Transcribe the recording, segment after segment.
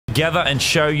together and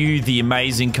show you the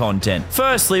amazing content.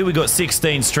 Firstly, we got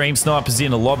 16 stream snipers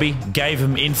in a lobby, gave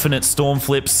them infinite storm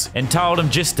flips, and told them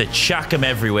just to chuck them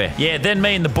everywhere. Yeah, then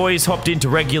me and the boys hopped into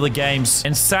regular games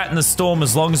and sat in the storm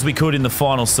as long as we could in the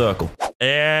final circle.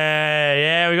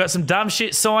 Yeah, we got some dumb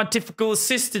shit scientifical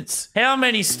assistance. How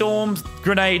many storm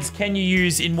grenades can you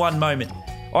use in one moment?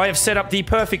 I have set up the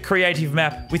perfect creative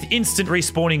map with instant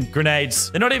respawning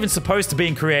grenades. They're not even supposed to be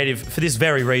in creative for this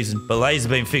very reason, but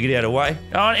Lazarbeam figured out a way.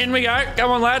 Go on, in we go.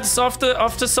 Come on, lads. Off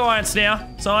to science now.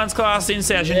 Science class in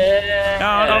session. Yeah. Go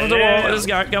on, off the wall. Let's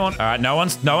go. Go on. All right, no one.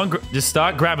 Just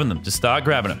start grabbing them. Just start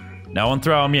grabbing them. No one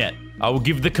throw them yet. I will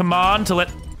give the command to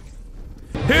let.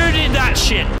 Who did that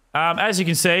shit? As you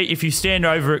can see, if you stand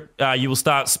over it, you will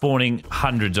start spawning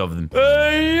hundreds of them.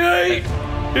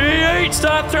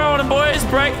 Start throwing them, boys.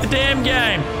 Break the damn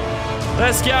game.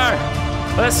 Let's go.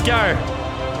 Let's go.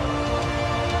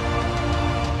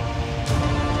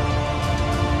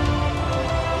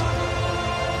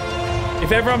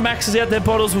 If everyone maxes out their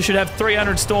bottles, we should have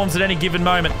 300 storms at any given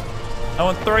moment. I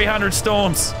want 300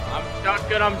 storms.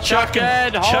 I'm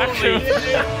chucking. Holy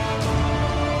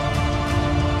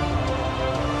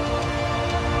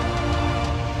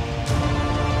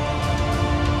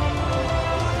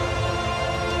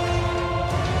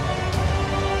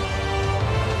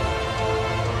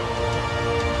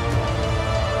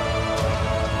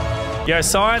Yo,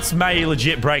 science may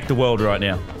legit break the world right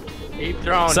now. Keep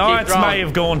throwing. Science may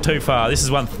have gone too far. This is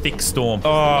one thick storm.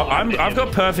 Oh, I've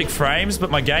got perfect frames,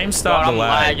 but my game's starting to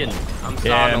lag.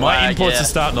 Yeah, my inputs are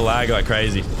starting to lag like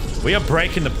crazy. We are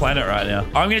breaking the planet right now.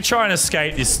 I'm gonna try and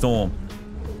escape this storm.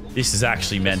 This is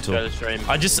actually mental.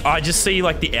 I just see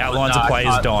like the outlines of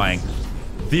players dying.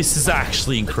 This is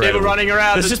actually incredible. People running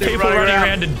around. There's just people running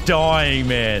around and dying,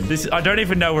 man. I don't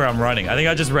even know where I'm running. I think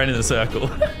I just ran in a circle.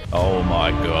 Oh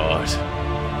my god.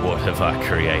 What have I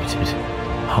created?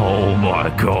 Oh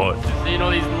my god. Seeing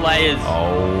all these layers.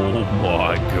 Oh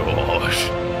my gosh.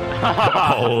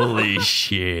 Holy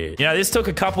shit. You know, this took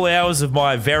a couple hours of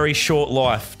my very short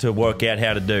life to work out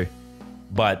how to do.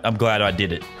 But I'm glad I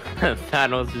did it.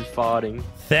 Thanos is farting.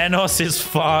 Thanos is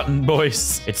farting,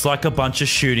 boys. It's like a bunch of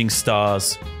shooting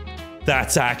stars.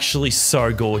 That's actually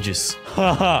so gorgeous.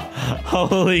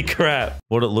 Holy crap.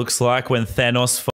 What it looks like when Thanos